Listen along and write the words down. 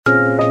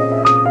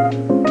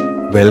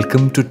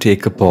Welcome to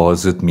Take a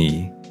Pause with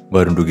me,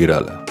 Varun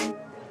Dugirala,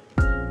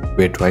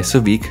 where twice a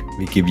week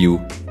we give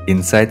you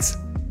insights,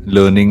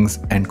 learnings,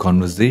 and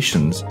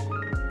conversations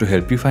to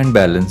help you find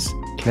balance,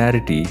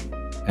 clarity,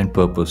 and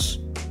purpose.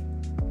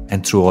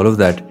 And through all of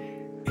that,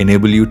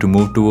 enable you to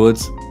move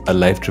towards a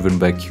life driven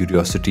by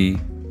curiosity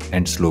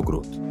and slow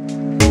growth.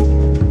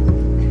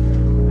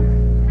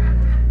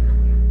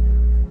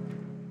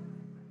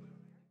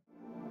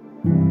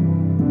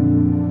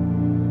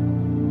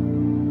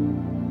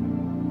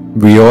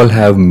 We all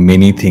have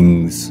many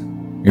things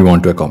we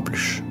want to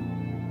accomplish.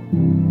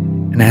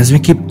 And as we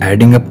keep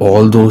adding up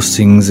all those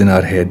things in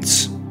our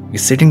heads, we're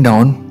sitting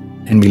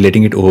down and we're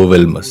letting it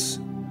overwhelm us.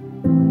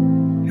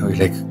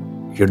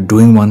 You're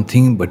doing one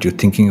thing, but you're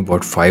thinking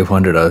about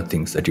 500 other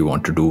things that you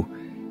want to do,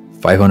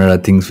 500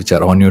 other things which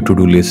are on your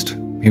to-do list,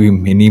 maybe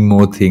many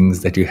more things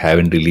that you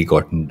haven't really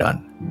gotten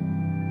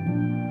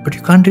done. But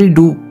you can't really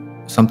do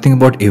something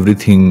about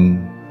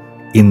everything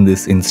in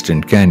this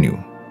instant, can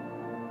you?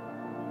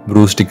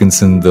 Bruce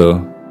Dickinson, the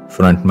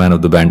frontman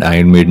of the band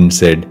Iron Maiden,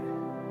 said,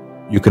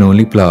 "You can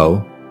only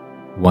plow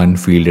one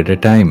field at a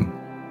time.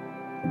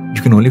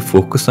 You can only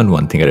focus on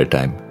one thing at a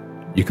time.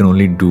 You can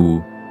only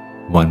do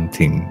one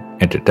thing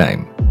at a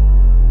time."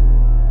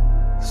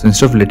 So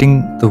instead of letting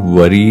the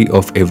worry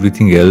of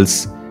everything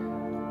else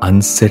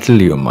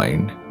unsettle your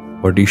mind,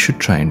 what you should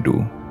try and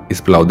do is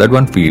plow that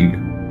one field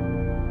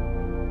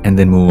and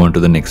then move on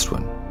to the next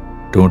one.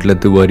 Don't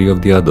let the worry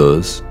of the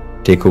others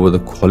take over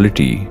the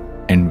quality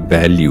and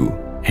value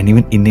and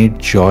even innate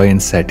joy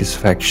and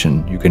satisfaction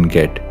you can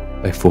get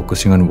by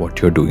focusing on what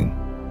you're doing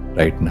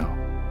right now.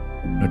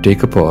 Now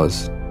take a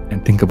pause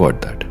and think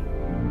about that.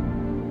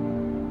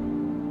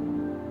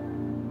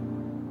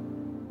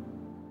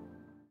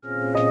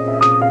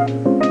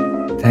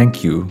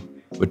 Thank you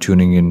for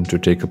tuning in to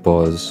Take a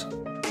Pause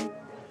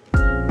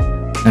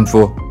and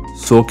for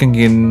soaking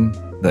in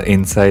the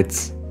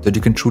insights that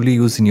you can truly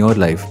use in your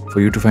life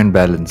for you to find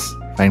balance,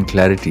 find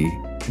clarity,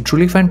 and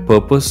truly find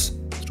purpose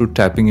through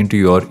tapping into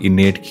your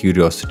innate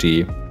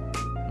curiosity.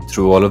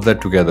 Through all of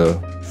that together,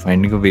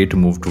 finding a way to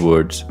move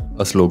towards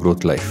a slow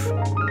growth life.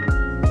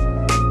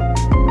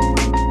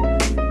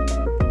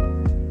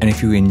 And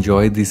if you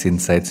enjoy these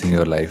insights in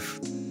your life,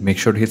 make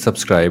sure to hit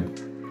subscribe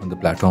on the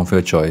platform of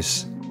your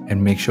choice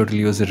and make sure to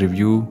leave us a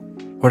review,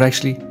 or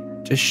actually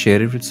just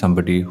share it with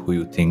somebody who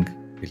you think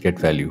will get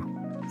value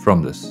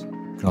from this.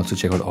 You can also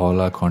check out all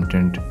our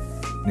content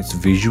in its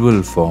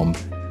visual form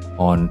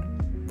on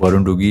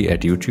Varun Dugi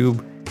at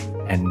YouTube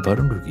and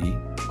Varun Dugi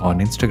on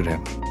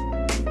Instagram.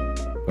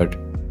 But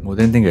more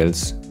than anything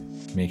else,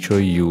 make sure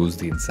you use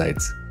the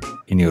insights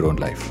in your own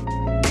life.